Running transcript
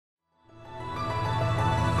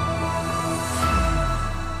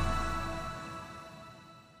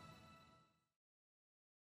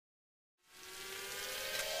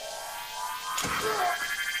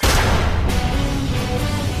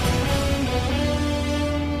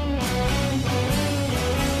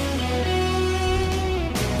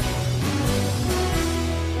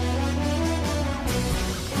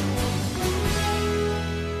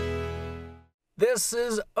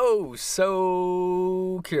This is oh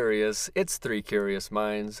so curious. It's Three Curious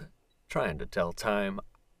Minds trying to tell time.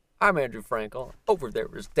 I'm Andrew Frankel. Over there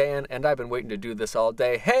is Dan, and I've been waiting to do this all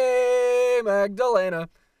day. Hey, Magdalena.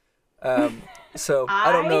 I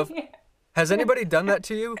don't know if I has anybody done that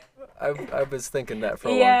to you. I was thinking that for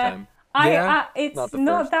a long yeah, time. I, Yeah, I not it's the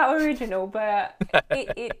not first. that original, but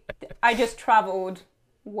I just traveled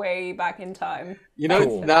way back in time. You know,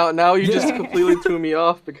 Thanks Cool. for now that. now you just Yeah, completely threw me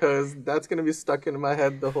off because that's gonna be stuck in my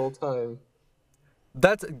head the whole time.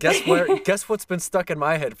 that's guess what's been stuck in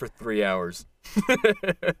my head for 3 hours.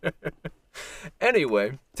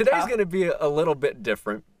 Anyway, today's Tough. going to be a little bit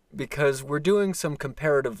different because we're doing some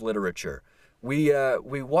comparative literature. We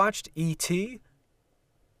watched E.T.,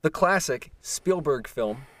 the classic Spielberg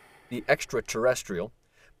film, the Extra-Terrestrial,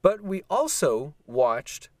 but we also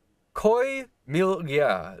watched Koi Mil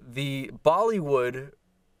Gaya, the Bollywood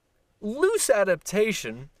loose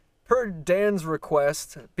adaptation per Dan's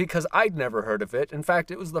request because I'd never heard of it. In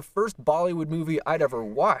fact, it was the first Bollywood movie I'd ever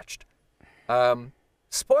watched.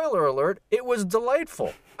 Spoiler alert, it was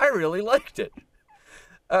delightful. I really liked it.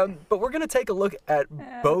 But we're going to take a look at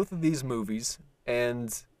Uh, both of these movies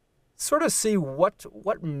and sort of see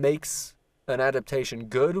what makes an adaptation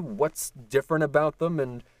good, what's different about them,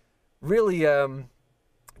 and really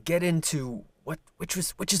get into which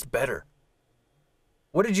is better.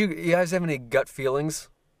 What did you guys have any gut feelings,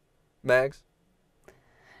 Mags?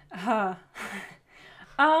 huh.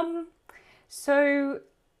 Um. So,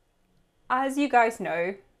 as you guys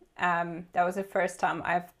know, that was the first time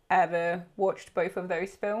I've ever watched both of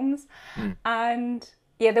those films, and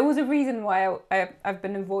yeah, there was a reason why I've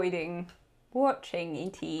been avoiding watching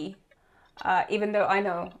ET, even though I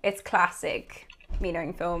know it's classic, me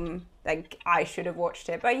knowing film, like I should have watched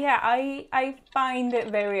it. But yeah, I find it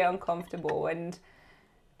very uncomfortable, and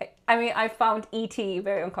I mean I found ET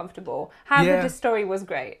very uncomfortable. However, Yeah. the story was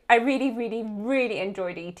great. I really, really, really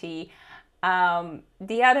enjoyed ET.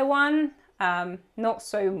 The other one, not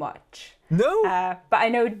so much. No? But I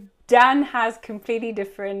know Dan has completely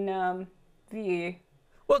different view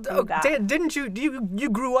Well, on that. Dan, didn't you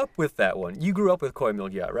grew up with that one? You grew up with Koi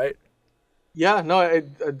Milgya, right? Yeah, no,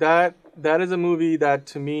 that is a movie that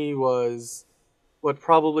to me was what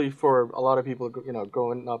probably for a lot of people,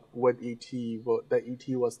 growing up with ET, what that ET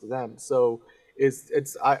was to them. So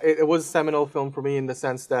it was a seminal film for me in the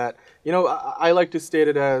sense that I like to state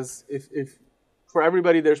it as if for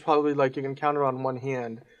everybody there's probably like you can count it on one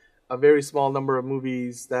hand a very small number of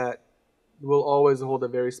movies that will always hold a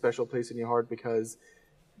very special place in your heart because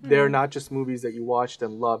they're not just movies that you watched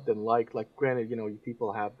and loved and liked. Like, granted,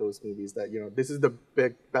 people have those movies that this is the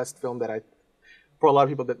best film that for a lot of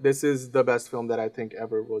people that this is the best film that I think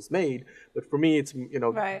ever was made. But for me,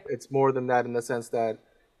 Right. it's more than that in the sense that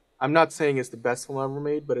I'm not saying it's the best film ever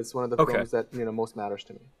made, but it's one of the Okay. films that most matters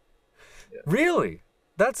to me. Really?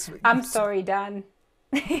 That's I'm sorry, Dan.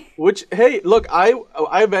 Which, hey, look,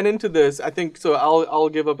 I went into this. I think so. I'll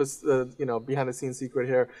give up a behind the scenes secret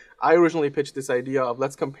here. I originally pitched this idea of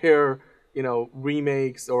let's compare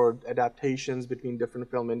remakes or adaptations between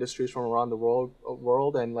different film industries from around the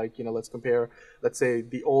world, and let's compare, let's say,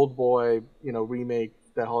 the Old Boy remake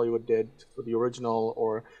that Hollywood did for the original,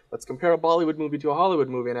 or let's compare a Bollywood movie to a Hollywood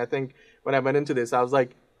movie. And I think when I went into this, I was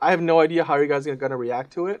like, I have no idea how you guys are gonna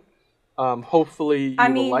react to it. Hopefully I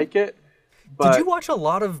you will mean, like it. Did you But watch a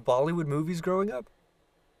lot of Bollywood movies growing up?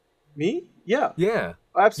 me, yeah. Yeah.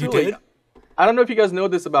 You Absolutely. did? I don't know if you guys know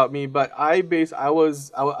this about me, but I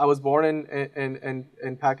was born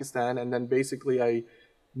in Pakistan, and then basically I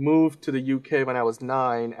moved to the UK when I was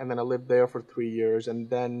 9, and then I lived there for 3 years, and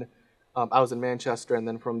then I was in Manchester, and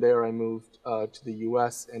then from there I moved to the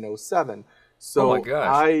US in '07. Oh my So gosh.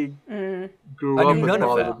 I I grew knew up with none of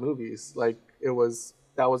Bollywood that. movies. Like that was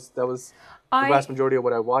the vast I majority of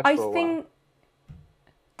what I watched I for a while. think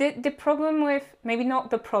the problem with, maybe not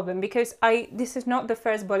the problem, because I this is not the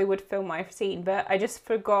first Bollywood film I've seen, but I just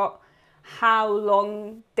forgot how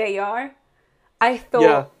long they are. I Yeah,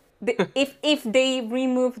 thought if they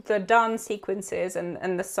removed the dance sequences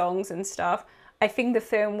and the songs and stuff, I think the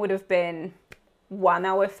film would have been 1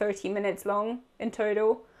 hour 30 minutes long in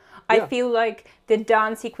total. I yeah, feel like the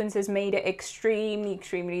dance sequences made it extremely,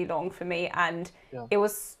 extremely long for me, and yeah. it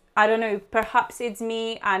was, I don't know, perhaps it's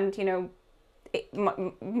me, and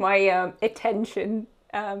my attention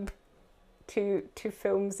to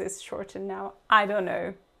films is shortened now. I don't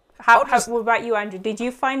know. I'll just What about you, Andrew? Did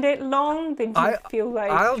you find it long? Did you I feel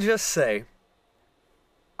like I'll just say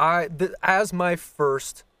as my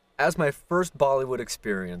first Bollywood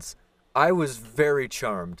experience, I was very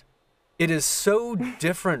charmed. It is so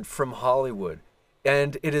different from Hollywood.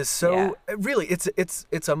 and it is so Yeah. really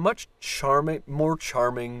it's a much more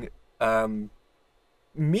charming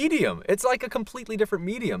medium. It's like a completely different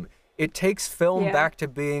medium. It takes film Yeah. back to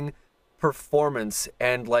being performance,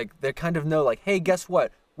 and like they kind of know, like, hey, guess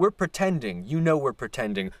what? We're pretending. You know, we're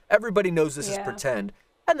pretending. Everybody knows this is Yeah. pretend.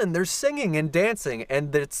 And then there's singing and dancing,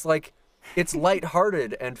 and it's like it's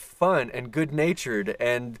lighthearted and fun and good natured,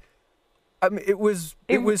 and I mean it was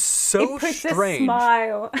so It puts strange. a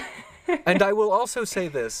smile. And I will also say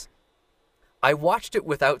this: I watched it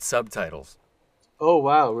without subtitles. Oh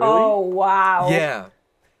wow, really? Oh wow. Yeah,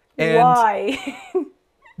 and Why?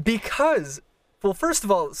 because, well, first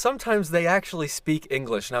of all, sometimes they actually speak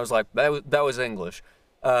English, and I was like, that was English.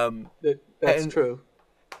 That's and- true.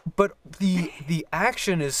 But the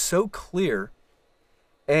action is so clear,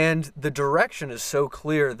 and the direction is so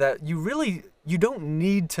clear that you don't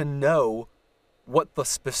need to know what the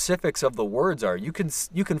specifics of the words are. You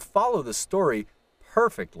can follow the story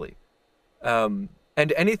perfectly. And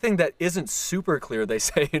anything that isn't super clear, they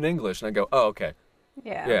say in English, and I go, oh, okay.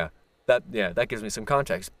 Yeah. That gives me some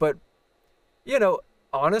context. But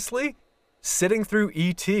honestly, sitting through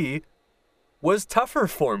E.T. was tougher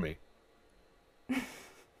for me.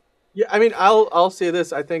 Yeah, I mean, I'll say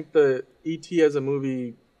this. I think the E.T. as a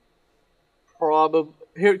movie, probably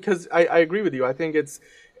here, because I agree with you. I think it's,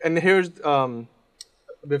 and here's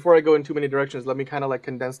before I go in too many directions, let me kind of like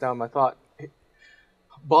condense down my thought.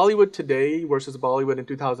 Bollywood today versus Bollywood in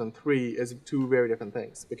 2003 is two very different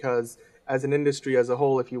things, because as an industry as a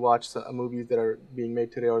whole, if you watch movies that are being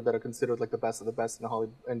made today or that are considered like the best of the best in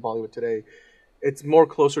Hollywood and Bollywood today, it's more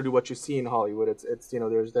closer to what you see in Hollywood. It's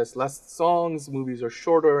there's less songs, movies are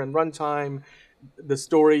shorter in runtime. The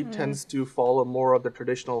story tends to follow more of the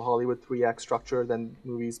traditional Hollywood 3-act structure than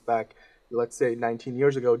movies back, let's say 19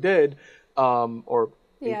 years ago did, or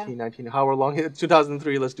 18, 19, however long,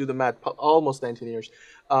 2003, let's do the math, almost 19 years.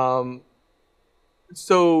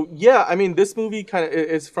 So yeah, I mean, this movie kind of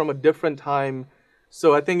is from a different time.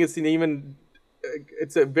 So I think it's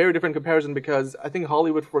a very different comparison, because I think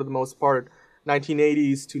Hollywood, for the most part,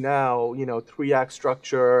 1980s to now, 3-act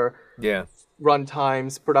structure, Yeah. run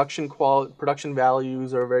times, production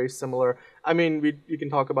values are very similar. I mean, we can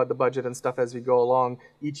talk about the budget and stuff as we go along.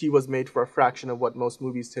 E.T. was made for a fraction of what most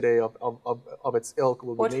movies today of its ilk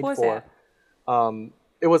will be What made was for. it?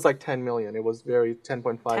 It was like 10 million. It was 10.5 10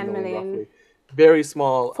 million million. roughly. Very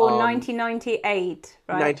small. For 1998,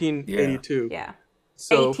 right? 1982. Yeah.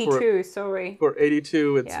 So 82, sorry. for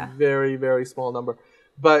 82, it's Yeah. very, very small number.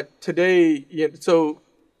 But today,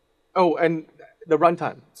 and the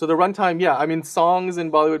runtime. So the runtime, yeah, I mean, songs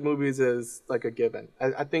in Bollywood movies is like a given.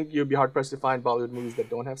 I think you'd be hard-pressed to find Bollywood movies that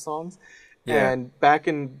don't have songs. Yeah. And back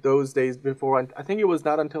in those days before, I think it was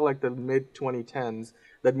not until like the mid-2010s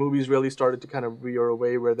that movies really started to kind of veer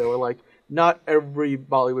away, where they were like, not every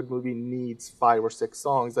Bollywood movie needs 5 or 6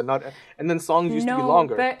 songs, and then songs used to be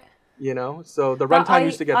longer. But So the But runtime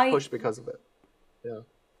used to get I- pushed because of it. Yeah.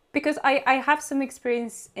 because I have some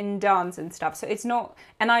experience in dance and stuff, so it's not,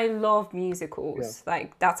 and I love musicals. Yeah.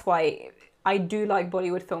 Like, that's why I do like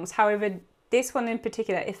Bollywood films. However, this one in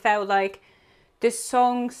particular, it felt like the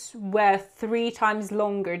songs were 3 times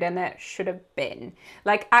longer than it should have been.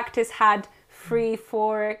 Like, actors had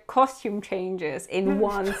 3-4 costume changes in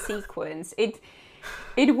one sequence.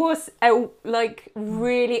 It was like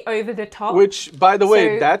really over the top. Which, by the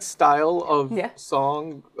way, So- that style of Yeah.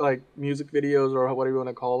 song, like music videos or whatever you want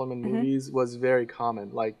to call them in movies, was very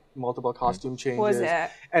common. Like multiple costume changes. Was it?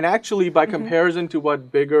 And actually, by comparison to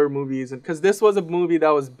what bigger movies, because this was a movie that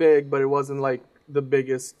was big, but it wasn't like the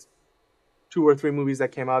biggest 2 or 3 movies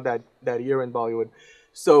that came out that year in Bollywood.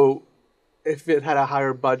 So if it had a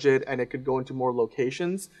higher budget and it could go into more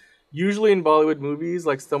locations, usually in Bollywood movies,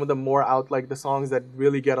 like some of the more like the songs that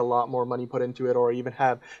really get a lot more money put into it, or even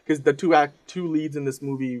have, because the two leads in this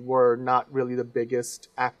movie were not really the biggest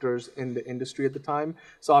actors in the industry at the time.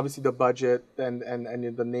 So obviously the budget and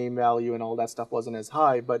the name value and all that stuff wasn't as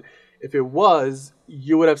high. But if it was,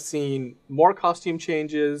 you would have seen more costume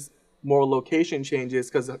changes, more location changes,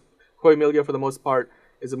 because Koi Mil Gaya, for the most part,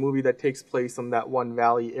 is a movie that takes place in that one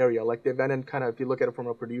valley area. Like they went and kind of, if you look at it from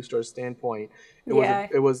a producer's standpoint, it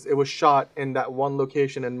was shot in that one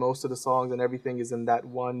location, and most of the songs and everything is in that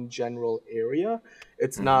one general area.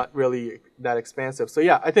 It's not really that expansive. So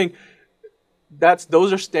yeah, I think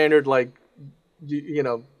those are standard, like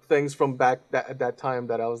things from back at that time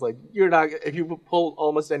that I was like, if you pull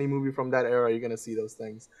almost any movie from that era, you're gonna see those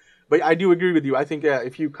things. But I do agree with you. I think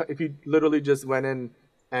if you literally just went in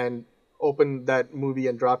and opened that movie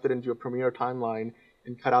and dropped it into a Premiere timeline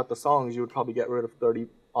and cut out the songs, you would probably get rid of 30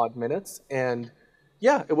 odd minutes, and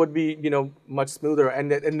yeah, it would be, much smoother.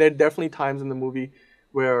 And there are definitely times in the movie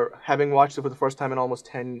where, having watched it for the first time in almost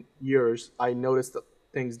 10 years, I noticed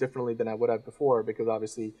things differently than I would have before, because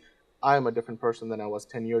obviously I am a different person than I was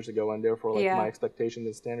 10 years ago, and therefore like my Yeah. expectations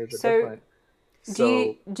and standards are So different. So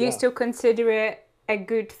do you yeah. still consider it a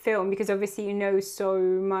good film? Because obviously you know so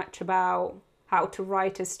much about how to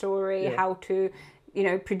write a story, Yeah. how to,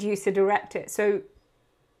 produce or direct it. So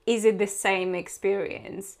is it the same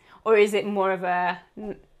experience, or is it more of a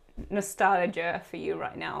nostalgia for you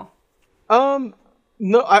right now?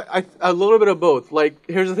 No, I a little bit of both. Like,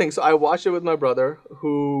 here's the thing. So I watched it with my brother,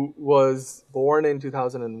 who was born in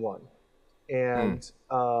 2001, and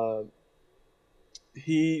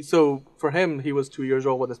so for him, he was 2 years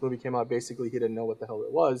old when this movie came out. Basically, he didn't know what the hell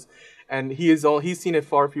it was, and he's seen it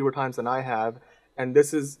far fewer times than I have. And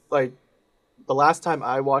this is like, the last time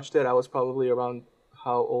I watched it, I was probably around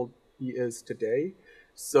how old he is today.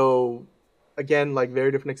 So again, like,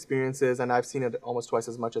 very different experiences, and I've seen it almost twice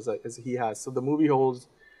as much as he has. So the movie holds.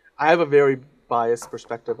 I have a very biased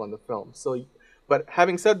perspective on the film. So, but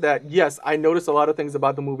having said that, yes, I noticed a lot of things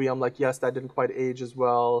about the movie. I'm like, yes, that didn't quite age as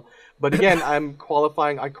well. But again, I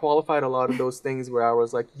qualified a lot of those things where I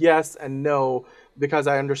was like, yes and no, because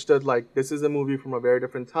I understood, like, this is a movie from a very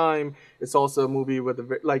different time. It's also a movie with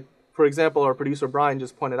like, for example, our producer Brian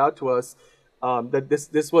just pointed out to us that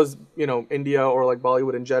this was, India, or like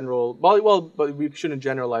Bollywood in general. Well, but we shouldn't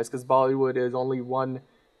generalize, because Bollywood is only one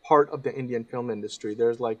part of the Indian film industry.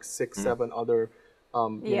 There's like 6, 7 other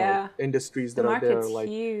Yeah. industries The that are there, market's like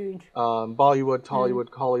huge. Bollywood, Tollywood,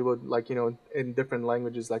 Hollywood, like, in different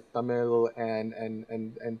languages like Tamil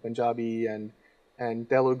and Punjabi and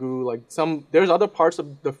Telugu. Like, there's other parts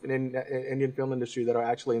of the Indian film industry that are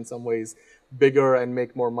actually in some ways bigger and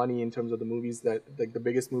make more money in terms of the movies, that like the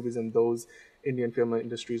biggest movies in those Indian film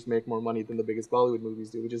industries make more money than the biggest Bollywood movies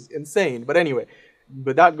do, which is insane. But anyway,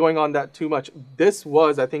 without going on that too much, this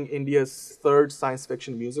was, I think, India's third science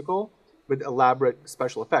fiction musical with elaborate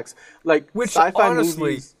special effects. Like, Which, sci-fi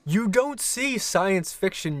honestly, movies. you don't see science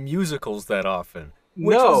fiction musicals that often.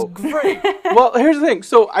 Which was No. great. Well, here's the thing.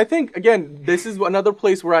 So I think, again, this is another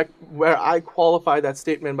place where I qualify that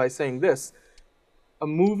statement by saying this: a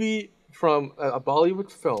movie from a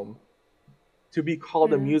Bollywood film to be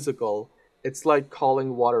called a musical, it's like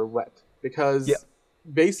calling water wet, because Yeah.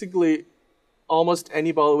 basically almost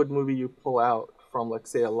any Bollywood movie you pull out from, like,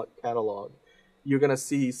 say, a catalog, you're gonna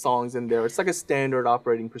see songs in there. It's like a standard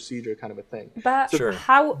operating procedure kind of a thing. But Sure.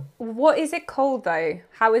 what is it called though?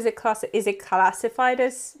 How is it is it classified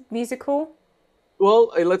as musical?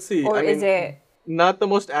 Well, let's see. Or I is mean, it not the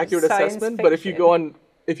most accurate science assessment, but if you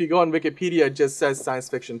fiction? go on Wikipedia, it just says science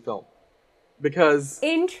fiction film, because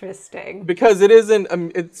Interesting. it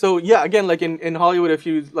isn't. So yeah, again, like in Hollywood, if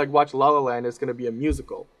you like watch La La Land, it's gonna be a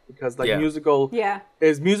musical, because like Yeah. musical Yeah.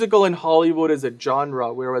 musical in Hollywood is a genre,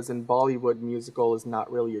 whereas in Bollywood, musical is not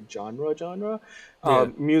really a genre. Yeah.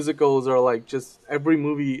 Musicals are like just every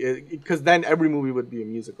movie, because then every movie would be a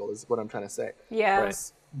musical, is what I'm trying to say. Yeah.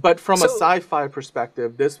 Right. But from a So- sci-fi perspective,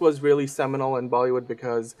 this was really seminal in Bollywood,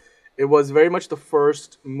 because it was very much the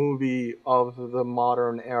first movie of the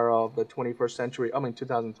modern era of the 21st century. I mean,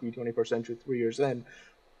 2003, 21st century, 3 years in.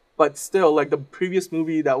 But still, like, the previous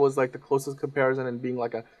movie that was like the closest comparison and being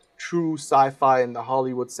like a true sci-fi in the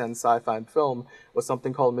Hollywood sense, sci-fi film, was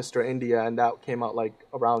something called Mr. India, and that came out like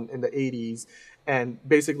around in the 80s. And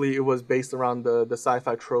basically, it was based around the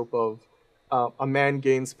sci-fi trope of a man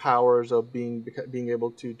gains powers of being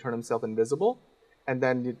able to turn himself invisible, and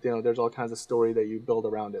then there's all kinds of story that you build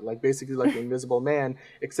around it, like basically like the Invisible Man,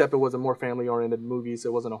 except it was a more family-oriented movie, so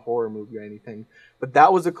it wasn't a horror movie or anything. But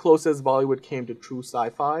that was the closest Bollywood came to true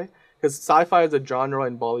sci-fi, because sci-fi as a genre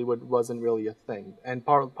in Bollywood wasn't really a thing, and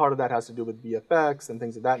part of that has to do with VFX and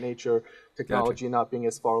things of that nature, technology not being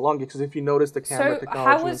as far along. Because if you notice the camera So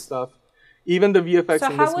technology and stuff, even the VFX So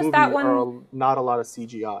in how this was movie that one- are not a lot of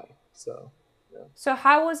CGI. So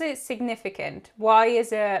how was it significant? Why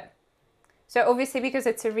is it? So obviously because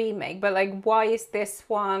it's a remake, but like, why is this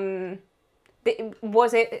one? Did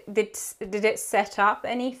it set up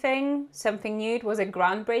anything, something new? Was it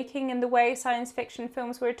groundbreaking in the way science fiction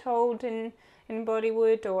films were told in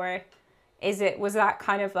Bollywood, or was that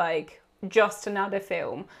kind of like just another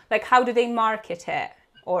film? Like, how did they market it,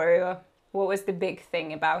 or what was the big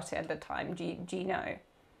thing about it at the time? Do you know?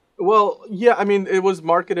 Well, yeah, I mean, it was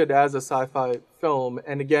marketed as a sci-fi film,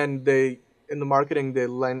 and again, in the marketing they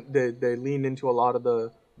leaned into a lot of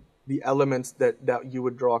the elements that you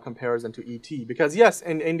would draw a comparison to E.T. Because yes,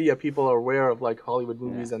 in India, people are aware of like Hollywood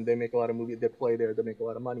movies, and they make a lot of movies. They play there, they make a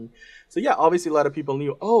lot of money. So yeah, obviously a lot of people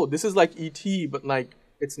knew, oh, this is like E.T., but like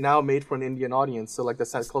it's now made for an Indian audience. So like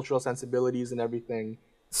the cultural sensibilities and everything are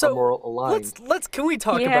So more aligned. let's can we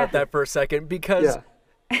talk Yeah. about that for a second? Because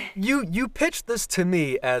Yeah. you pitched this to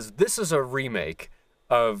me as this is a remake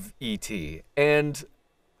of E.T. and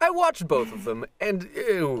I watched both of them, and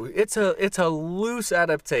ew, it's a loose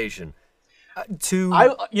adaptation.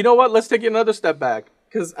 You know what? Let's take it another step back,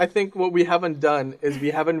 because I think what we haven't done is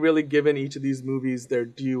we haven't really given each of these movies their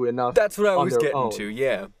due enough. That's what I on was their getting own. to.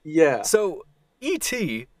 Yeah. Yeah. So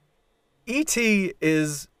E.T.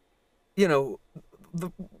 is, you know,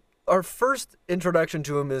 our first introduction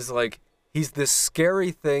to him is like he's this scary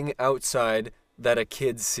thing outside that a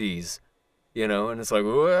kid sees, you know, and it's like,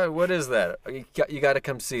 what is that? You got to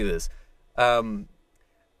come see this.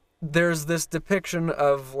 There's this depiction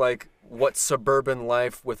of like what suburban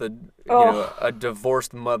life with a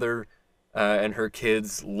divorced mother and her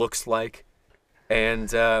kids looks like,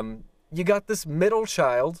 and you got this middle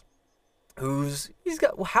child he's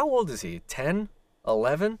got, how old is he? 10,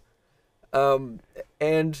 11,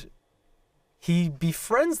 and he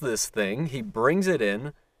befriends this thing. He brings it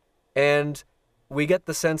in, and we get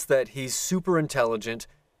the sense that he's super intelligent,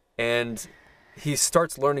 and he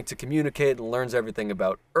starts learning to communicate and learns everything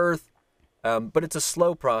about Earth. But it's a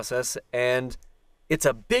slow process, and it's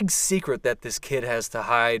a big secret that this kid has to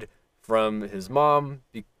hide from his mom,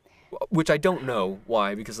 which I don't know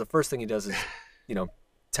why, because the first thing he does is,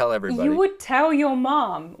 tell everybody. You would tell your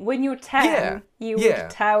mom when you're 10. You would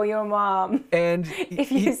tell your mom. And if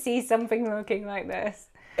you see something looking like this.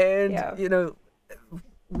 And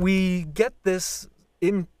we get this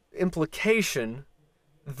implication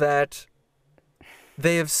that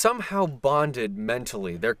they have somehow bonded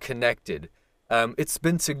mentally. They're connected. It's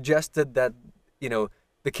been suggested that,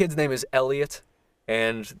 the kid's name is Elliot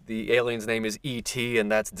and the alien's name is E.T., and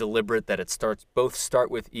that's deliberate, that both start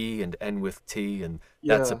with E and end with T, and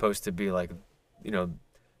that's supposed to be like,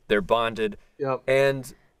 they're bonded. Yep.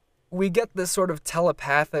 And we get this sort of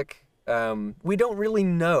telepathic, we don't really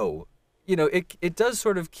know. It does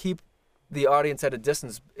sort of keep the audience at a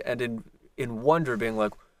distance and in wonder, being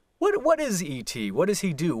like, what is E.T.? What does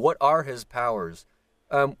he do? What are his powers?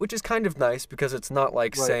 Which is kind of nice, because it's not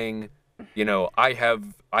like saying, I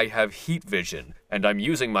have heat vision and I'm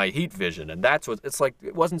using my heat vision, and that's what it's like.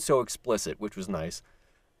 It wasn't so explicit, which was nice.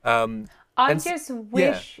 I just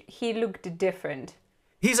wish he looked different.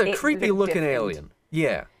 He's a creepy looking alien.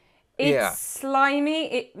 Yeah. It's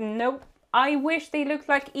slimy. Nope. I wish they looked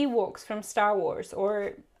like Ewoks from Star Wars,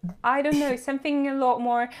 or I don't know, something a lot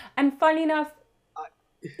more. And funny enough,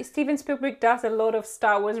 Steven Spielberg does a lot of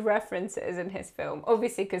Star Wars references in his film,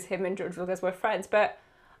 obviously because him and George Lucas were friends. But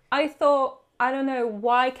I thought, I don't know,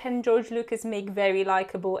 why can George Lucas make very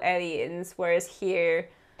likable aliens, whereas here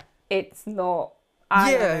it's not?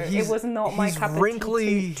 I don't know. It was not my cup wrinkly,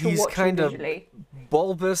 of tea to he's watch kind of visually.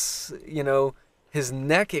 bulbous. His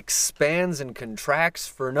neck expands and contracts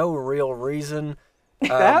for no real reason.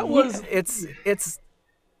 That was it's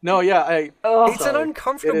no, yeah. It's an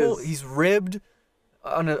uncomfortable. He's ribbed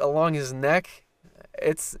along his neck.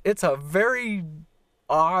 It's a very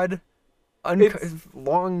odd,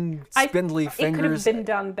 long, spindly fingers. It could have been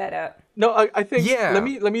done better. No, I think. Yeah.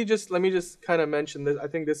 Let me just kind of mention this. I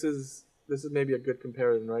think this is maybe a good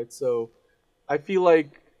comparison, right? So, I feel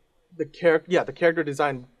like the character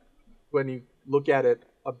design, when you look at it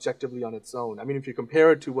objectively on its own. I mean, if you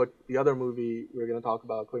compare it to what the other movie we were going to talk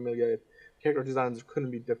about, Cornelia, character designs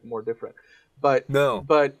couldn't be more different. But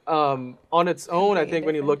on its own, I think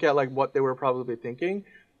when you look at like what they were probably thinking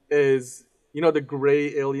is, the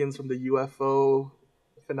gray aliens from the UFO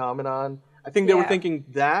phenomenon. I think they were thinking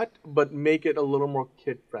that, but make it a little more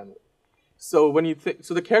kid friendly. So when you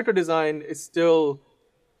so the character design is still,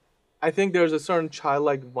 I think there's a certain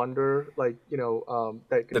childlike wonder, like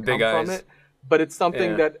that can come from it. But it's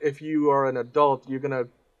something that if you are an adult, you're gonna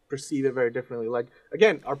perceive it very differently. Like,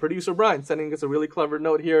 again, our producer Brian sending us a really clever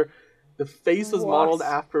note here. The face was modeled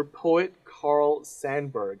after poet Carl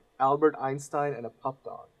Sandburg, Albert Einstein, and a pup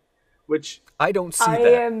dog. Which I don't see I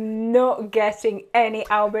am not getting any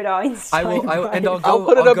Albert Einstein. I'll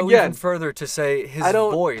put it up go again. Even further to say his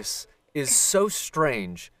voice is so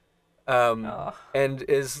strange, and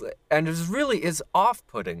is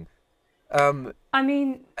off-putting. I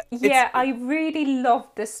mean, I really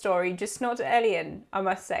loved this story, just not Alien, I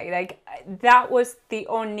must say. Like, that was the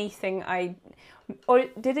only thing or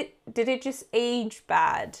did it just age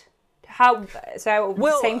bad?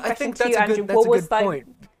 Same question to you, Andrew. What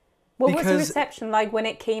was the reception like when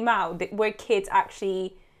it came out? Were kids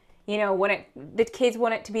actually, did kids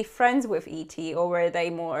want it to be friends with E.T., or were they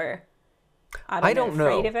more, I don't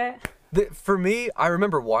know, afraid of it? For me, I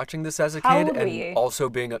remember watching this as a kid and also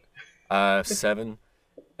being 7.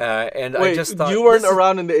 And Wait, I just thought you weren't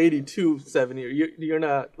around in the 82 7 year. You're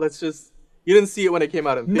not. You didn't see it when it came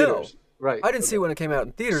out in theaters, right? I didn't see it when it came out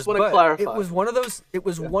in theaters. Just want to but clarify. it was one of those. It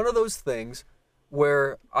was one of those things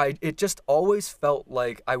where it just always felt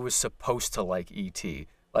like I was supposed to like E.T.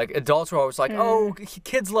 Like adults were always like, "Oh,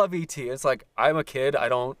 kids love E.T." It's like I'm a kid. I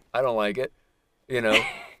don't like it. You know,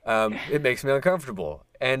 it makes me uncomfortable,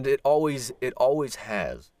 and it always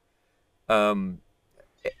has.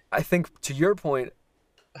 I think to your point,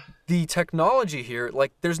 the technology here,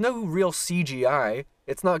 like, there's no real CGI.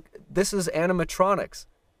 It's not. This is animatronics.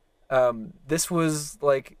 This was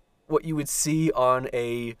like what you would see on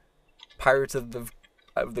a Pirates of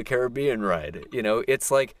the Caribbean ride. You know,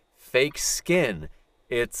 it's like fake skin.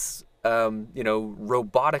 It's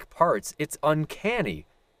robotic parts. It's uncanny.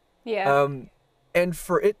 Yeah. And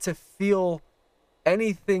for it to feel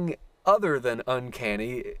anything other than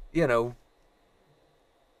uncanny,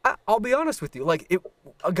 I'll be honest with you. Like,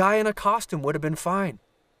 a guy in a costume would have been fine.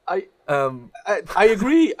 I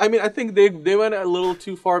agree. I mean, I think they went a little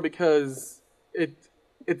too far because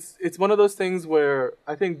it's one of those things where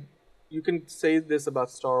I think you can say this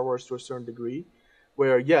about Star Wars to a certain degree,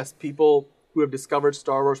 where yes, people who have discovered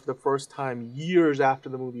Star Wars for the first time years after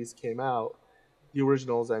the movies came out, the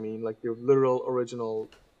originals, I mean, like the literal original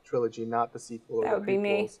trilogy, not the sequel or that the would be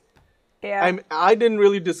me. prequels. Yeah. I didn't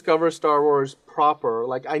really discover Star Wars proper.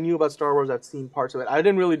 Like, I knew about Star Wars, I'd seen parts of it. I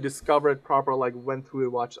didn't really discover it proper, like, went through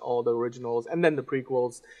and watched all the originals and then the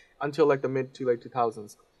prequels until, like, the mid to late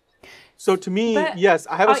 2000s. So to me, yes,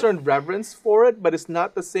 I have a certain reverence for it, but it's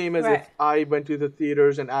not the same as if I went to the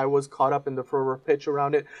theaters and I was caught up in the fervor pitch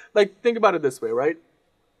around it. Like, think about it this way, right?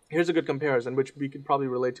 Here's a good comparison, which we could probably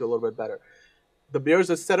relate to a little bit better.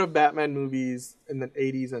 There's a set of Batman movies in the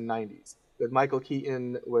 80s and 90s. With Michael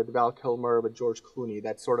Keaton, with Val Kilmer, with George Clooney,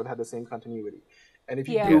 that sort of had the same continuity. And if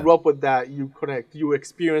you grew up with that, you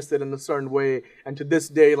experienced it in a certain way. And to this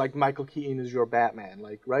day, like, Michael Keaton is your Batman,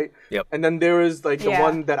 like, right? Yep. And then there is, like, the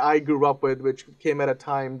one that I grew up with, which came at a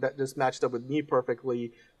time that just matched up with me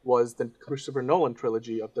perfectly, was the Christopher Nolan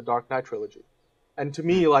trilogy of the Dark Knight trilogy. And to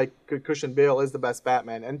me, like, Christian Bale is the best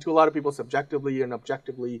Batman. And to a lot of people, subjectively and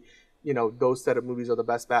objectively, those set of movies are the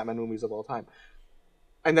best Batman movies of all time.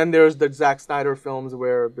 And then there's the Zack Snyder films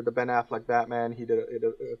where the Ben Affleck Batman, he did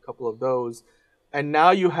a couple of those. And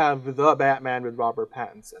now you have the Batman with Robert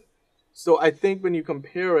Pattinson. So I think when you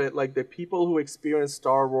compare it, like, the people who experienced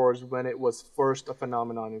Star Wars when it was first a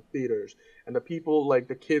phenomenon in theaters, and the people, like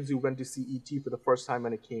the kids who went to see E.T. for the first time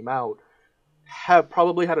when it came out, have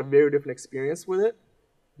probably had a very different experience with it,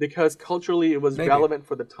 because culturally it was relevant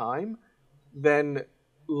for the time. Then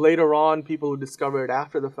later on, people who discover it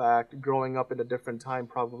after the fact, growing up in a different time,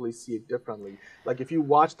 probably see it differently. Like, if you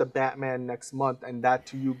watch the Batman next month and that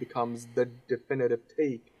to you becomes the definitive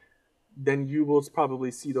take, then you will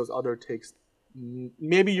probably see those other takes.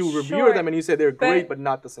 Maybe you review them and you say they're great, but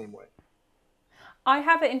not the same way. I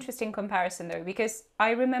have an interesting comparison though, because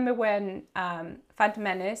I remember when Phantom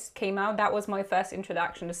Menace came out, that was my first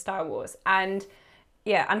introduction to Star Wars. And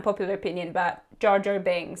yeah, unpopular opinion, but Jar Jar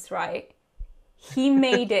Binks, right? He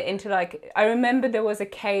made it into, like, I remember there was a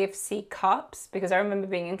KFC cups, because I remember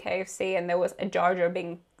being in KFC and there was a Jar Jar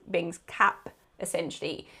Binks cap,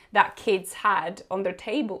 essentially, that kids had on their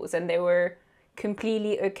tables, and they were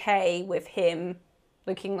completely okay with him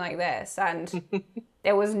looking like this, and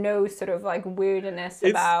there was no sort of, like, weirdness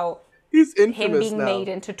about him being made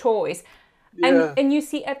into toys. Yeah. And you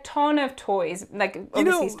see a ton of toys, like,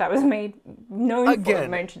 obviously Star Wars made known for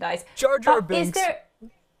merchandise. Jar Jar Binks.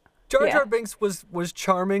 Jar Jar Binks was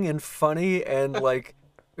charming and funny, and, like,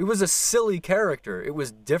 it was a silly character. It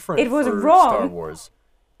was different. It was for wrong, Star Wars,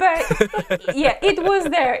 but yeah, it was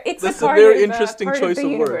there. It's a part very of, interesting part choice of the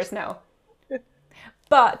of universe words. now.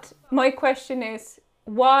 But my question is,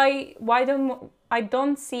 why I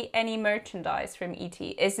don't see any merchandise from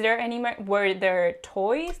E.T. Is there any? Were there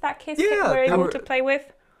toys that kids were able to play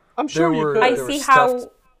with? I'm sure you could. I see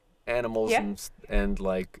how animals and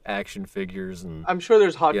like action figures, and I'm sure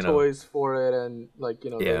there's hot toys for it, and, like,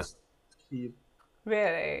 those key.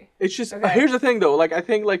 Really? It's just here's the thing though. Like, I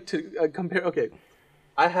think, like, to compare. Okay,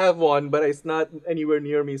 I have one, but it's not anywhere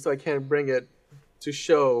near me, so I can't bring it to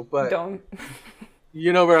show. But don't.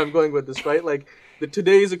 You know where I'm going with this, right? Like, the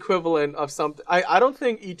today's equivalent of something. I don't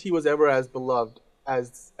think E.T. was ever as beloved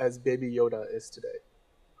as Baby Yoda is today.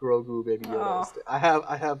 Grogu Baby Yoda is today. I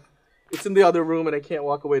have. It's in the other room, and I can't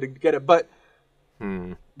walk away to get it. But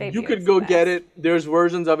you could go get it. There's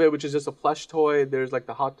versions of it which is just a plush toy. There's, like,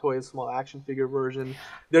 the Hot Toys small action figure version.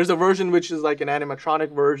 There's a version which is like an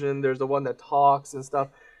animatronic version. There's the one that talks and stuff.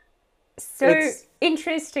 So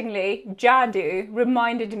interestingly, Jadu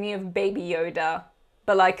reminded me of Baby Yoda,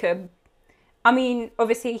 but like a, I mean,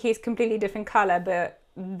 obviously he's completely different color, but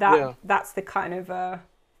that's the kind of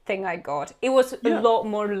thing I got. It was a lot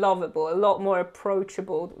more lovable, a lot more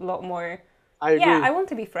approachable, a lot more. I agree. Yeah, I want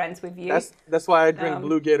to be friends with you. That's why I drink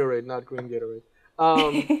blue Gatorade, not green Gatorade.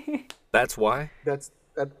 That's why. That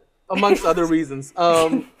amongst other reasons.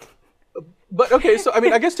 But okay, so I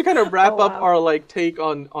mean, I guess to kind of wrap up our like take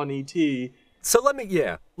on ET. So let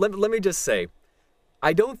me just say,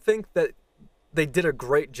 I don't think that they did a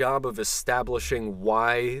great job of establishing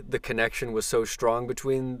why the connection was so strong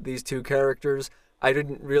between these two characters. I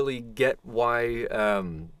didn't really get why,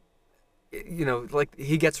 like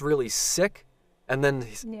he gets really sick, and then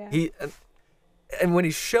and when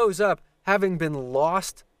he shows up, having been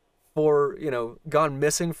lost for, gone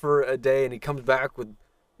missing for a day, and he comes back with,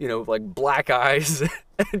 like black eyes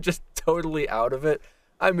and just totally out of it.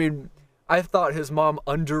 I mean, I thought his mom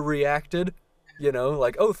underreacted,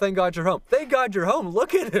 like, oh, thank God you're home. Thank God you're home.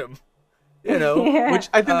 Look at him, Which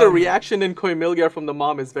I think the reaction in Koimilgar from the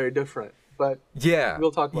mom is very different, but we'll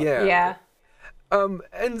talk about that. Yeah.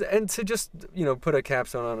 And to just, put a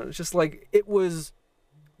capstone on it, it's just like, it was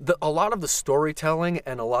a lot of the storytelling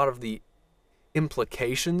and a lot of the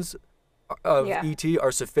implications of E.T.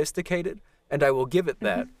 are sophisticated, and I will give it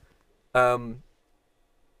that.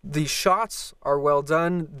 The shots are well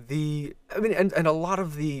done. And a lot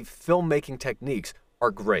of the filmmaking techniques are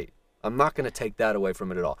great. I'm not going to take that away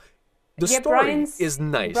from it at all. The story is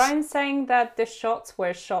nice. Brian's saying that the shots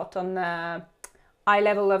were shot on the eye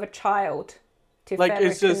level of a child to like better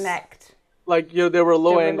it's just connect. Like there were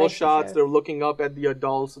low angle shots. They were looking up at the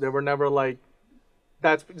adults. They were never like.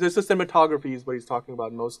 This is cinematography is what he's talking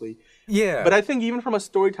about mostly. Yeah. But I think even from a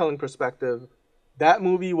storytelling perspective, that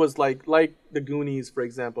movie was like The Goonies, for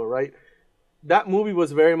example, right? That movie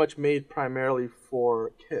was very much made primarily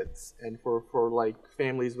for kids and for like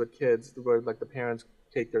families with kids, where like the parents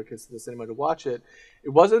take their kids to the cinema to watch it. It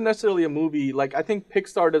wasn't necessarily a movie. Like, I think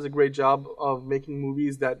Pixar does a great job of making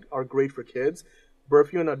movies that are great for kids, but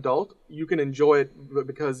if you're an adult, you can enjoy it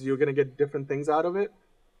because you're going to get different things out of it.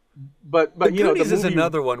 But the you know, Goonies the movie is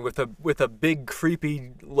another one with a big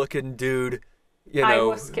creepy looking dude. I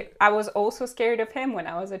was also scared of him when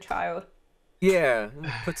I was a child. Yeah,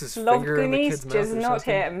 puts his Loved finger in the Goonies, kid's mouth just or not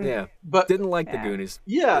something. him. Yeah, but didn't like the Goonies.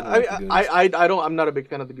 Yeah, I'm not a big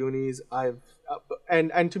fan of the Goonies.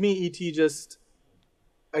 And to me, E.T. just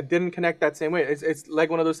didn't connect that same way. It's like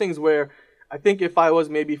one of those things where I think if I was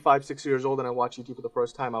maybe 5-6 years old and I watched E.T. for the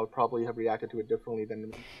first time, I would probably have reacted to it differently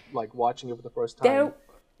than like watching it for the first time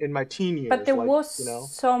in my teen years. But there was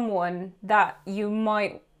someone that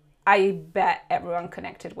I bet everyone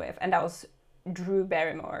connected with, and that was Drew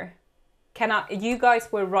Barrymore. You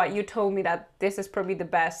guys were right. You told me that this is probably the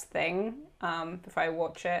best thing if I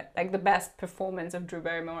watch it, like the best performance of Drew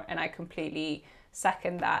Barrymore, and I completely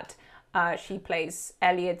second that. She plays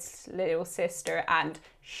Elliot's little sister, and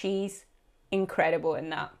she's incredible in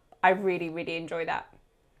that. I really, really enjoy that.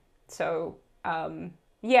 So,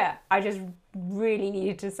 I just really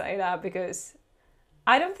needed to say that because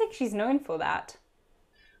I don't think she's known for that.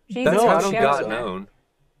 That's how she got known.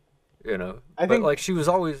 I think like she was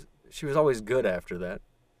always good after that.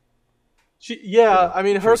 I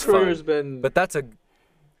mean, her career's been, but that's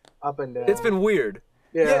up and down. It's been weird.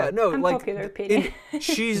 Yeah, no, unpopular opinion.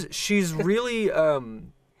 she's really.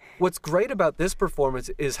 What's great about this performance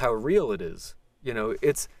is how real it is.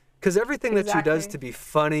 It's because everything that she does to be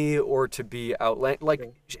funny or to be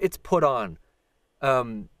outlandish, it's put on.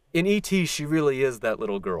 In E.T., she really is that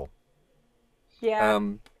little girl. Yeah,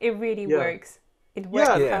 it really works. It worked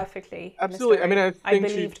perfectly. Absolutely. I mean, I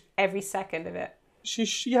believed every second of it.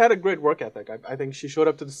 She had a great work ethic. I think she showed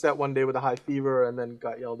up to the set one day with a high fever and then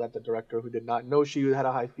got yelled at the director who did not know she had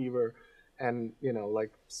a high fever, and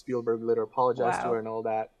like Spielberg later apologized to her and all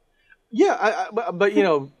that. Yeah, but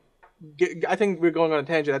I think we're going on a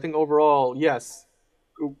tangent. I think overall, yes,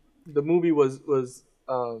 the movie was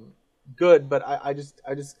good, but I just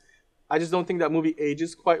don't think that movie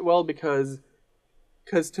ages quite well because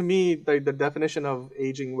to me the definition of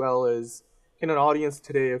aging well is, can an audience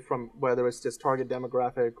today, from whether it's just target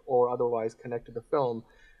demographic or otherwise, connect to the film?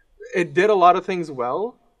 It did a lot of things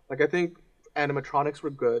well. Like, I think animatronics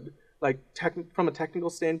were good. Like, from a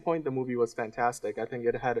technical standpoint, the movie was fantastic. I think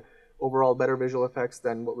it had overall better visual effects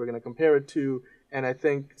than what we're going to compare it to. And I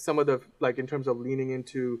think some of the, like, in terms of leaning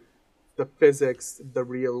into the physics, the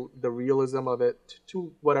realism of it,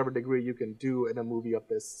 to whatever degree you can do in a movie of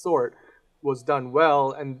this sort, was done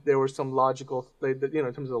well. And there were some logical, in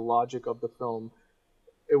terms of the logic of the film,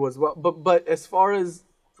 it was well. But as far as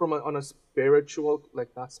on a spiritual, like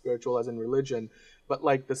not spiritual as in religion, but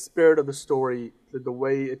like the spirit of the story, the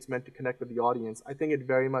way it's meant to connect with the audience, I think it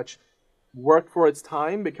very much worked for its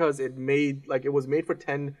time because it was made for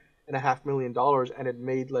 $10.5 million, and it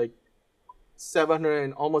made like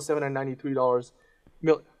almost $793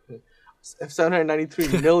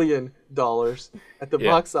 $793 million at the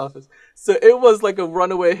box office. So it was like a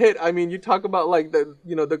runaway hit. I mean, you talk about like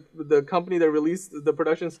the company that released the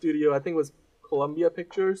production studio, I think it was Columbia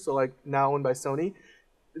Pictures, so like now owned by Sony.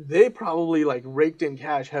 They probably like raked in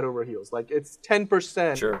cash head over heels. Like it's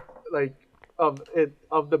 10% like of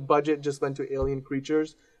the budget just went to alien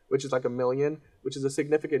creatures, which is like $1 million, which is a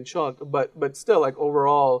significant chunk. But still, like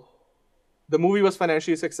overall, the movie was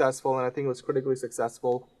financially successful, and I think it was critically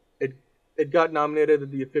successful. It got nominated at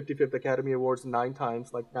the 55th Academy Awards 9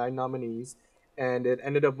 times, like 9 nominees, and it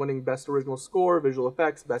ended up winning Best Original Score, Visual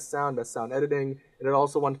Effects, Best Sound Editing, and it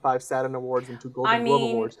also won 5 Saturn Awards and 2 Golden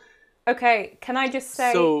Globe Awards. Okay, can I just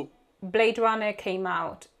say, Blade Runner came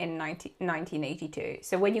out in 1982.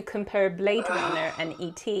 So when you compare Blade Runner and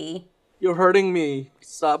E.T. You're hurting me.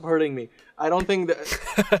 Stop hurting me. I don't think that...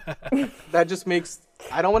 that just makes...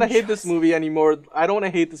 I don't want to hate this movie anymore. I don't want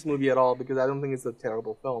to hate this movie at all because I don't think it's a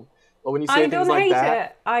terrible film. But when you say things like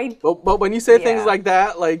that... But when you say things like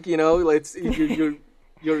that, like, you know, you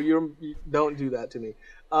don't do that to me.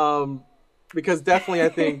 Because definitely I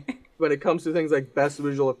think when it comes to things like best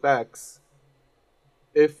visual effects,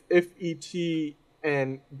 if E.T.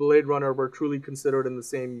 and Blade Runner were truly considered in the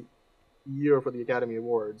same year for the Academy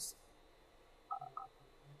Awards,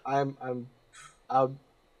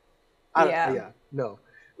 no,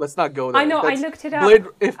 let's not go there. I know. I looked it up.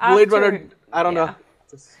 Blade Runner, I don't know.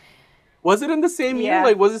 Was it in the same year?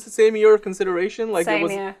 Like, was it the same year of consideration? Like, same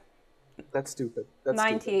year. That's stupid.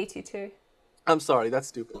 1982. I'm sorry, that's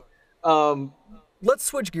stupid. Let's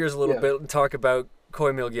switch gears a little bit and talk about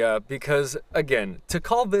Koi Milgya, because, again, to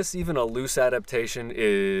call this even a loose adaptation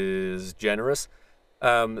is generous.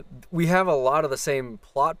 We have a lot of the same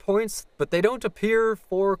plot points, but they don't appear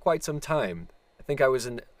for quite some time. I think I was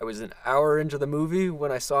an hour into the movie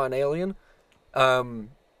when I saw an alien. And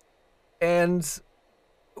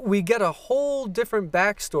we get a whole different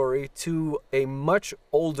backstory to a much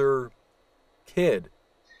older kid.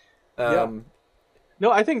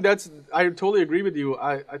 No, I think I totally agree with you.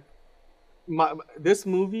 This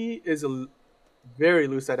movie is a very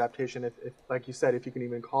loose adaptation, if like you said, if you can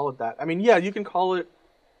even call it that. I mean, yeah, you can call it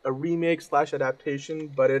a remake / adaptation,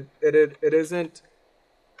 but it isn't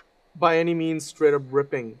by any means straight up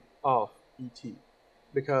ripping off E.T.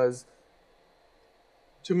 Because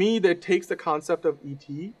to me, that takes the concept of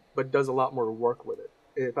E.T. but does a lot more work with it.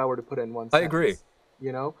 If I were to put it in one sentence, I agree.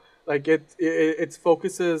 You know, like it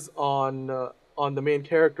focuses on the main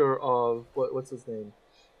character of what's his name,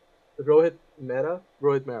 Rohit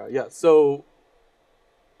Mehra. Yeah. So,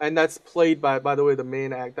 and that's played by the way,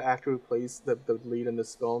 the actor who plays the lead in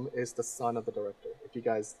this film is the son of the director. If you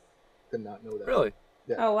guys did not know that. Really?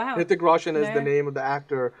 Yeah. Oh wow. Hrithik Roshan is the name of the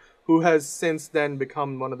actor who has since then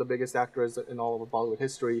become one of the biggest actors in all of Bollywood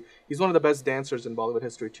history. He's one of the best dancers in Bollywood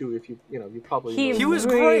history too. If you probably know. He was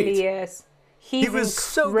really great. Is. He's an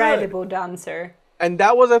incredible dancer. And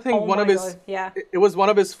that was, I think, one of his. God. Yeah. It was one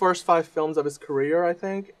of his first 5 films of his career, I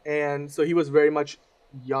think, and so he was very much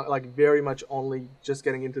young, like very much only just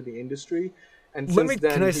getting into the industry, and since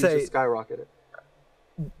then he's just skyrocketed.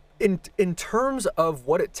 In terms of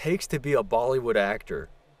what it takes to be a Bollywood actor,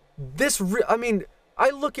 I mean,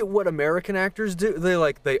 I look at what American actors do. They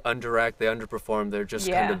underact, they underperform. They're just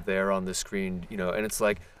kind of there on the screen, you know. And it's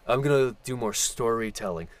like, I'm gonna do more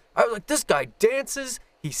storytelling. I was like, this guy dances,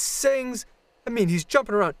 he sings. I mean, he's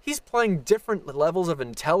jumping around. He's playing different levels of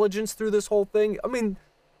intelligence through this whole thing. I mean,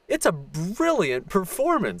 it's a brilliant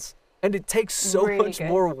performance, and it takes so much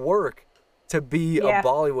more work to be a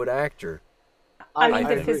Bollywood actor. I mean,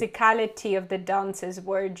 the physicality of the dances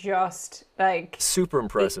were just like super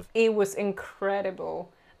impressive. It was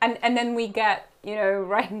incredible, and then we get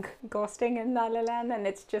Ryan Gosling in La La Land, and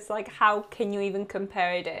it's just like, how can you even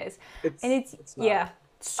compare this? It's not.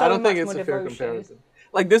 So I don't think it's a fair comparison.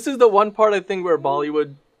 Like, this is the one part I think where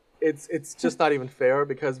Bollywood, it's just not even fair,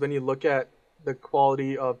 because when you look at the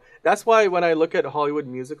quality of, that's why when I look at Hollywood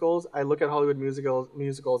musicals,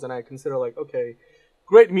 and I consider like, okay,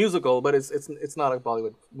 great musical, but it's not a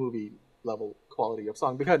Bollywood movie level quality of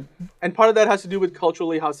song, and part of that has to do with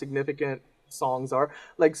culturally how significant songs are.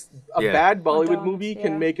 Like a bad Bollywood movie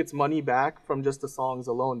can make its money back from just the songs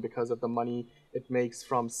alone because of the money it makes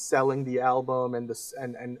from selling the album and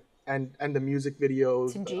the music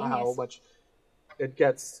videos, how much it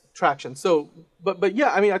gets traction. So, but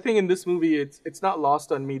yeah, I mean, I think in this movie, it's not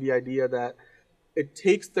lost on me the idea that it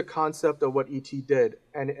takes the concept of what E.T. did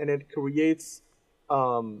and it creates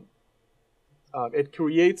um, it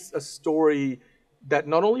creates a story that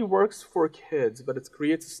not only works for kids, but it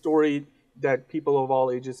creates a story that people of all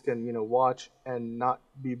ages can, watch and not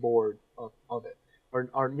be bored of it,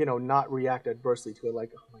 or not react adversely to it,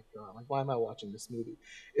 like, oh my god, like, why am I watching this movie?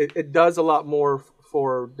 It does a lot more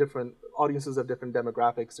for different audiences of different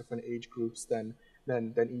demographics, different age groups than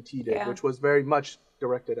ET did, Yeah. which was very much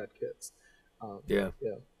directed at kids. Yeah.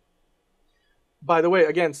 Yeah. By the way,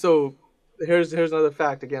 again, so here's another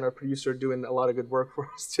fact. Again, our producer doing a lot of good work for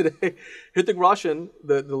us today. Hrithik Roshan,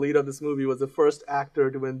 the lead of this movie, was the first actor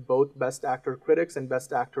to win both Best Actor Critics and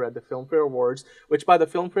Best Actor at the Filmfare Awards, which by the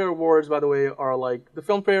Filmfare Awards, by the way, are like, the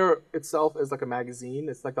Filmfare itself is like a magazine.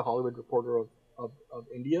 It's like the Hollywood Reporter of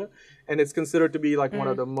India, and it's considered to be like one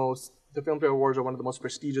of the most, the Filmfare Awards are one of the most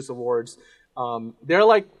prestigious awards. They're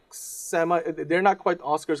like they're not quite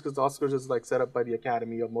Oscars, because the Oscars is like set up by the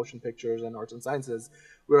Academy of Motion Pictures and Arts and Sciences,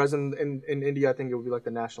 whereas in India, I think it would be like the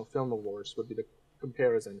National Film Awards would be the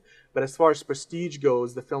comparison. But as far as prestige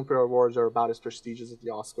goes, the Filmfare Awards are about as prestigious as the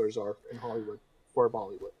Oscars are in Hollywood for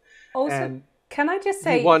Bollywood. Also, And can I just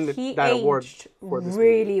say, won he that award aged for this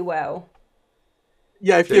really well.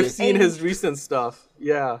 yeah, if you've seen his Aged recent stuff,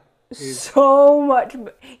 yeah. so much.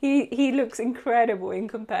 He looks incredible in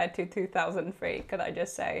compared to 2003. Can I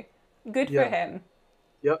just say, good for Yeah. him.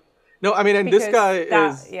 Yep. No, I mean, and this Because guy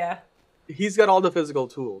is, yeah. he's got all the physical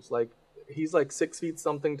tools. Like, he's like 6 feet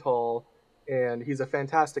something tall, and he's a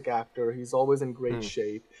fantastic actor. He's always in great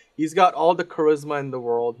shape. He's got all the charisma in the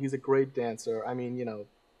world. He's a great dancer. I mean,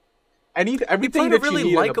 I need He everything played a that you really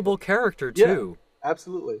need in likable character Yeah, too.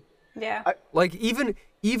 absolutely. Yeah. Like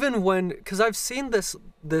even when, because I've seen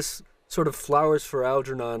this sort of Flowers for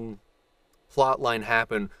Algernon plotline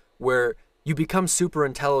happen where you become super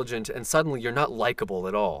intelligent and suddenly you're not likable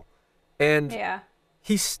at all, and Yeah.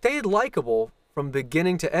 he stayed likable from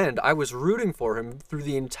beginning to end. I was rooting for him through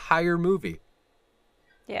the entire movie.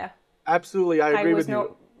 Yeah. Absolutely, I agree was with not.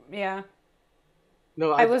 you. Yeah.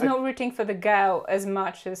 No, I was not rooting for the girl as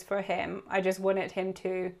much as for him. I just wanted him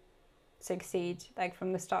to succeed, like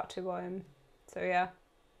from the start to end. So yeah.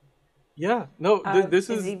 Yeah, no, this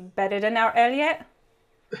is he better than our Elliot?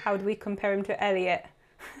 How do we compare him to Elliot?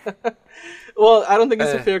 Well, I don't think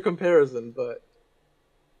it's a fair comparison, but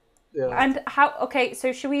yeah. And how? Okay,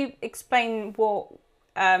 so should we explain what?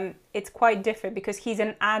 It's quite different because he's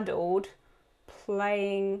an adult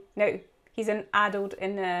playing. No, he's an adult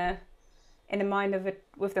in the mind of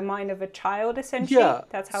with the mind of a child. Essentially, Yeah.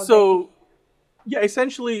 that's how. So, yeah,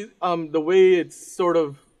 essentially, the way it's sort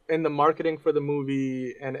of in the marketing for the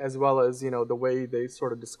movie, and as well as the way they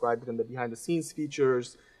sort of described it in the behind the scenes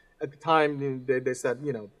features. At the time, they said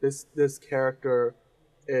this character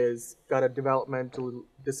is got a developmental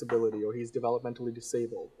disability, or he's developmentally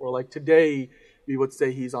disabled, or like today we would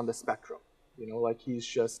say he's on the spectrum. Like he's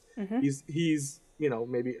just he's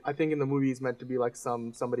maybe, I think in the movie he's meant to be like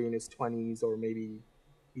somebody in his 20s, or maybe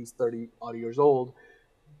he's 30 odd years old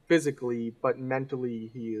physically, but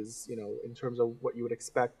mentally he is, in terms of what you would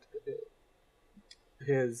expect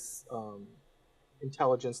his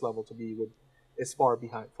intelligence level to be, is far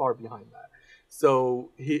behind that.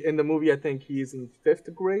 So he, in the movie, I think he's in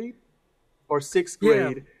 5th grade or 6th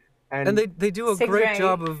grade. And they do a great grade.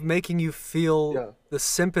 job of making you feel the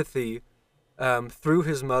sympathy through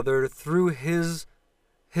his mother, through his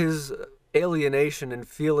alienation, and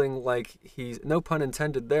feeling like he's, no pun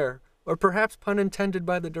intended there, or perhaps pun intended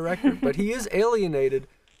by the director, but he is alienated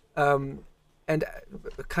and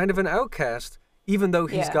kind of an outcast, even though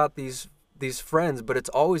he's got these friends, but it's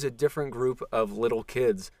always a different group of little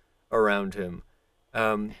kids around him.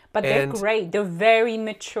 But they're great. They're very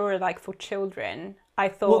mature, like for children. I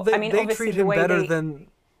thought. Well, they, I mean, they obviously treat the him way better they...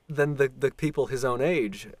 than the people his own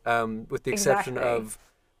age, with the exception of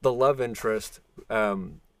the love interest,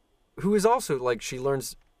 who is also like, she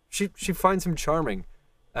finds him charming,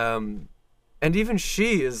 and even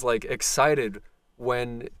she is like excited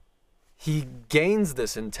when he gains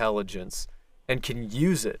this intelligence and can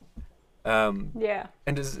use it. And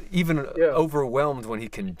is even overwhelmed when he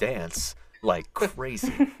can dance like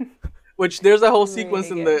crazy. Which there's a whole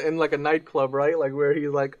sequence in like a nightclub, right? Like where he's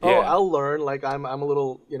like, "Oh, I'll learn. Like I'm a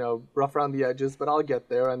little rough around the edges, but I'll get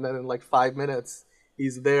there." And then in like 5 minutes,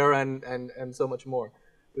 he's there and so much more,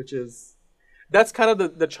 which is, that's kind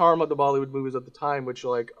of the charm of the Bollywood movies at the time, which are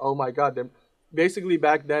like, oh my god, basically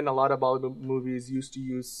back then a lot of Bollywood movies used to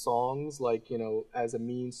use songs like as a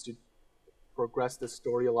means to progress the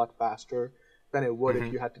story a lot faster than it would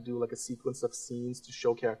if you had to do like a sequence of scenes to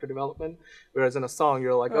show character development. Whereas in a song,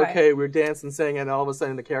 you're like, okay, we're dancing, singing, and all of a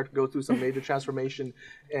sudden the character goes through some major transformation.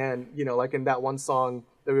 And like in that one song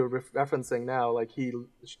that we were referencing now, like he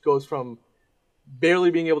goes from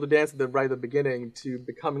barely being able to dance at the beginning to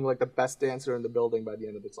becoming like the best dancer in the building by the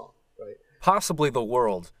end of the song, right? Possibly the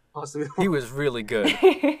world. Possibly. He was really good.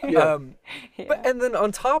 Yeah. But and then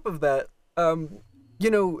on top of that, you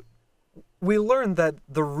know, we learned that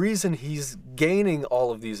the reason he's gaining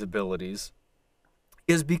all of these abilities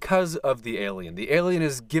is because of the alien. The alien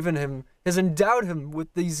has endowed him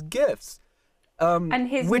with these gifts. And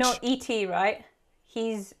he's which, not E.T., right?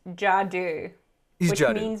 He's Jadoo, He's which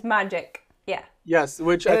Jadoo. means magic. Yeah. Yes,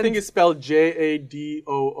 which I think is spelled Jadoo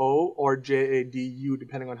or Jadu,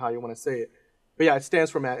 depending on how you want to say it. But yeah, it stands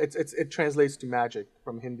for it translates to magic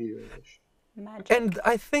from Hindi to English. Magic. And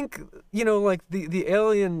I think, you know, like the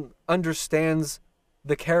alien understands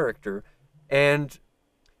the character and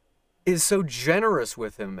is so generous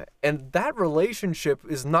with him. And that relationship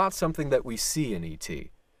is not something that we see in E.T.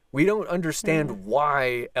 We don't understand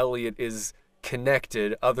why Elliot is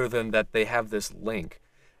connected other than that they have this link.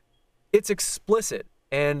 It's explicit,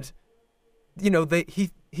 and you know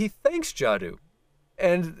he thanks Jadoo,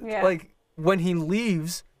 and like when he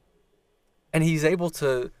leaves, and he's able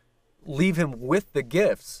to leave him with the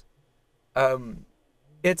gifts.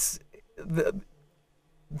 It's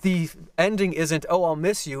the ending isn't I'll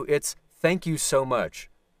miss you. It's thank you so much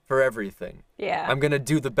for everything. Yeah, I'm gonna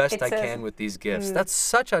do the best I can with these gifts. That's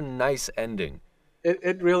such a nice ending.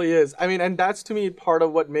 It really is. I mean, and that's to me part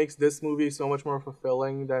of what makes this movie so much more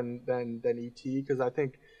fulfilling than E.T. Because I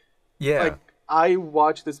think, like, I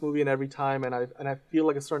watch this movie and every time, and I feel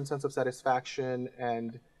like a certain sense of satisfaction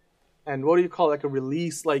and what do you call like a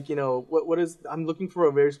release? Like, you know, what is? I'm looking for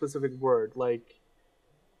a very specific word. Like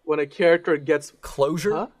when a character gets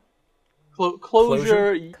closure. Huh?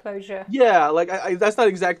 Closure. Yeah, like I that's not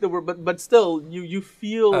exactly the word, but still, you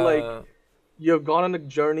feel like you've gone on a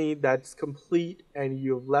journey that's complete and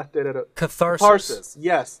you've left it at a catharsis.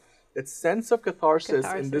 Yes, that sense of catharsis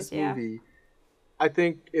in this movie, I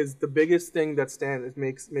think, is the biggest thing that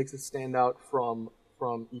makes it stand out from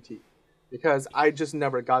E.T. Because I just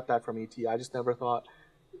never got that from E.T. I just never thought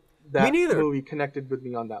that movie connected with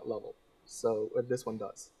me on that level. So this one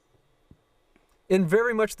does. In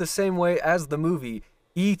very much the same way as the movie,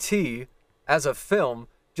 E.T. as a film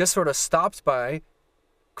just sort of stops by,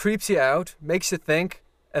 creeps you out, makes you think,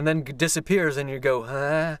 and then disappears, and you go,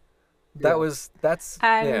 huh? And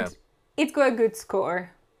it's got a good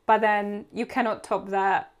score, but then you cannot top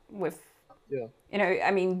that with, you know,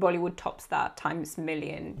 I mean, Bollywood tops that times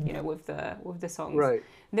million, you know, with the songs. Right.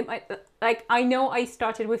 Like, I know I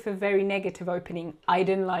started with a very negative opening. I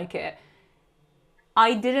didn't like it.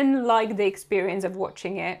 I didn't like the experience of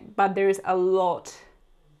watching it, but there's a lot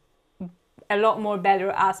more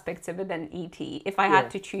better aspects of it than E.T. If I had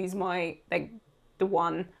to choose the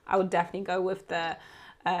one, I would definitely go with the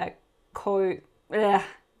Koi Milgya.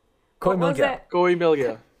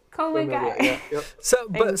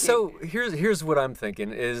 So here's what I'm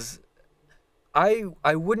thinking is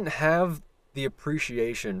I wouldn't have the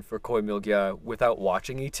appreciation for Koi Milgya without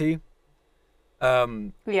watching E.T.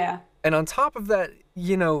 And on top of that,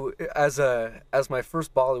 you know, as my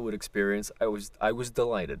first Bollywood experience, I was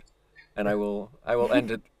delighted, and I will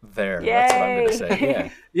end it there. That's what I'm gonna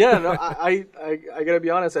say. Yeah. No, I gotta be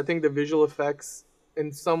honest. I think the visual effects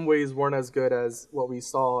in some ways weren't as good as what we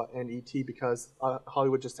saw in E.T. because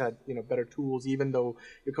Hollywood just had, you know, better tools. Even though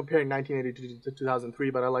you're comparing 1982 to 2003,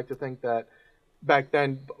 but I like to think that back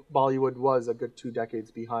then Bollywood was a good 2 decades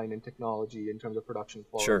behind in technology in terms of production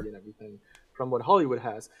quality and everything from what Hollywood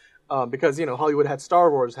has. Because, you know, Hollywood had Star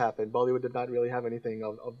Wars happen. Bollywood did not really have anything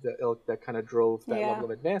of the ilk that kind of drove that level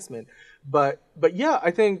of advancement. But yeah,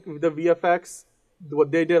 I think the VFX,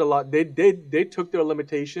 what they did a lot, they took their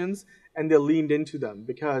limitations and they leaned into them,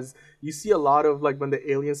 because you see a lot of, like, when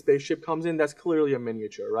the alien spaceship comes in, that's clearly a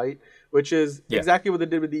miniature, right? Which is exactly what they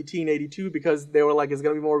did with E.T. in 82, because they were like, it's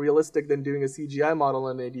going to be more realistic than doing a CGI model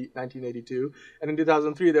in 1982. And in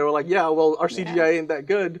 2003, they were like, yeah, well, our CGI ain't that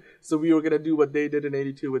good, so we were going to do what they did in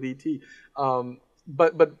 82 with E.T.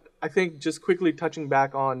 But I think just quickly touching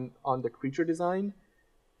back on the creature design,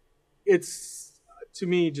 it's, to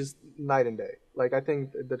me, just night and day. Like, I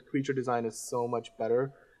think the creature design is so much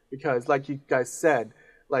better. Because, like you guys said,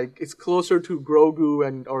 like, it's closer to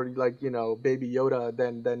Grogu or like, you know, Baby Yoda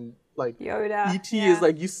than like Yoda. E.T. is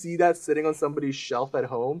like, you see that sitting on somebody's shelf at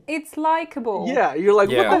home. It's likable. Yeah, you're like,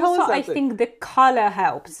 what the hell is that I think the color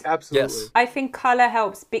helps. Absolutely. Yes. I think color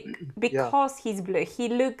helps because he's blue. He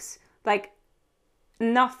looks like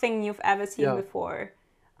nothing you've ever seen before.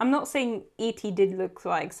 I'm not saying E.T. did look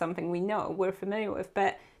like something we're familiar with,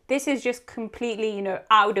 but this is just completely, you know,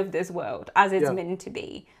 out of this world as it's meant to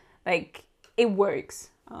be. Like, it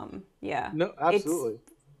works. No, absolutely.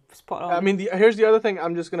 It's spot on. I mean, here's the other thing.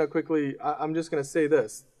 I'm just gonna quickly. I'm just gonna say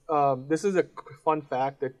this. This is a fun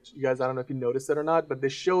fact that you guys. I don't know if you noticed it or not, but they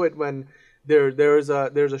show it when there's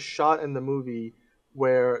a shot in the movie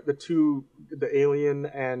where the alien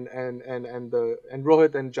and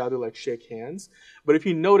Rohit and Jadu like shake hands. But if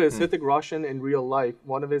you notice, Hrithik Roshan in real life,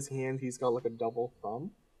 one of his hands, he's got like a double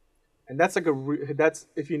thumb. And that's like that's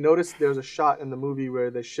if you notice, there's a shot in the movie where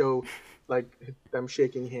they show like them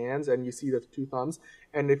shaking hands, and you see the two thumbs.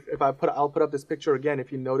 And if I'll put up this picture again.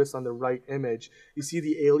 If you notice on the right image, you see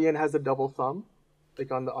the alien has a double thumb,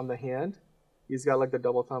 like on the hand. He's got like the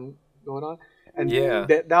double thumb going on, and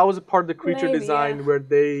that was a part of the creature design where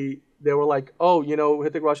they were like, oh, you know,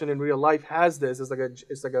 Hrithik Roshan in real life has this. It's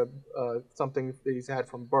like a something that he's had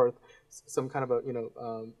from birth, some kind of a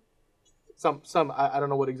I don't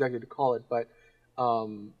know what exactly to call it, but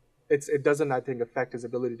it doesn't, I think, affect his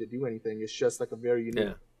ability to do anything. It's just like a very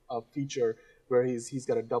unique feature where he's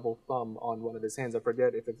got a double thumb on one of his hands. I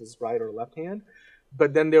forget if it's his right or left hand,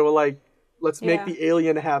 but then they were like, let's make the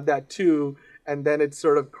alien have that too, and then it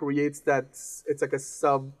sort of creates that. It's like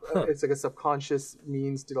a subconscious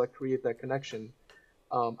means to like create that connection.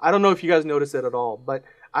 I don't know if you guys notice it at all, but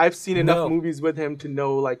I've seen enough movies with him to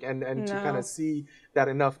know, like, and to kind of see that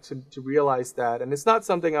enough to realize that. And it's not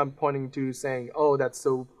something I'm pointing to saying, oh, that's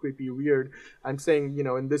so creepy, weird. I'm saying, you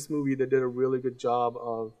know, in this movie, they did a really good job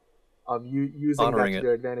of using honoring that to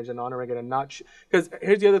their advantage and honoring it, and not because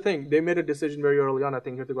here's the other thing. They made a decision very early on, I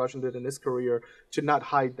think Hrithik Roshan did in his career, to not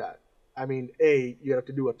hide that. I mean, A, you have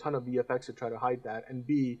to do a ton of VFX to try to hide that, and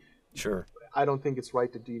B, I don't think it's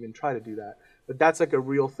right to even try to do that. But that's like a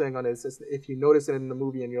real thing on his. If you notice it in the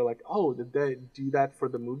movie and you're like, oh, did they do that for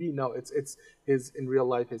the movie? No, it's his in real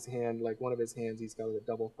life. His hand, like one of his hands, he's got a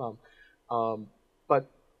double thumb. But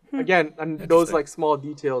again, and those like small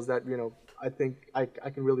details that, you know, I think I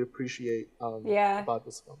can really appreciate about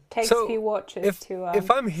this film. Takes a few watches if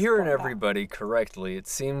I'm hearing everybody correctly, it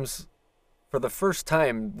seems for the first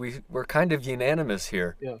time we're kind of unanimous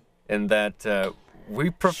here. Yeah. In that we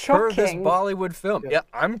prefer this Bollywood film. Yeah.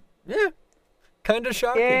 Kind of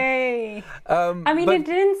shocking. Yay. I mean, it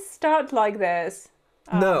didn't start like this.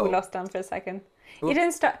 No. We lost Dan for a second. It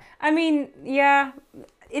didn't start. I mean,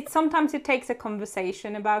 sometimes it takes a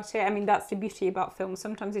conversation about it. I mean, that's the beauty about film.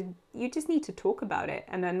 Sometimes you just need to talk about it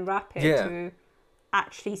and then wrap it to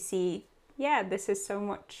actually see, this is so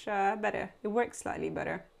much better. It works slightly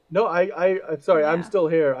better. No, I'm sorry, I'm still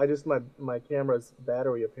here. I just my camera's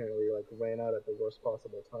battery apparently like ran out at the worst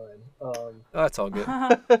possible time. That's all good.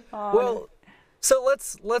 Well, so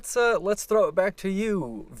let's throw it back to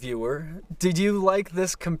you, viewer. Did you like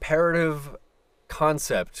this comparative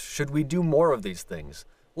concept? Should we do more of these things?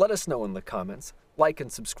 Let us know in the comments. Like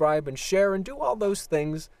and subscribe and share and do all those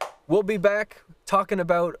things. We'll be back talking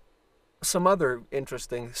about some other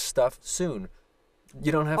interesting stuff soon.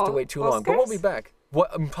 You don't have to wait too long, but we'll be back.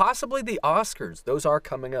 Possibly the Oscars. Those are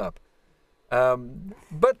coming up.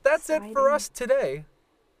 But that's it for us today.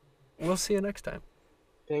 We'll see you next time.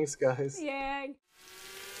 Thanks, guys. Yay.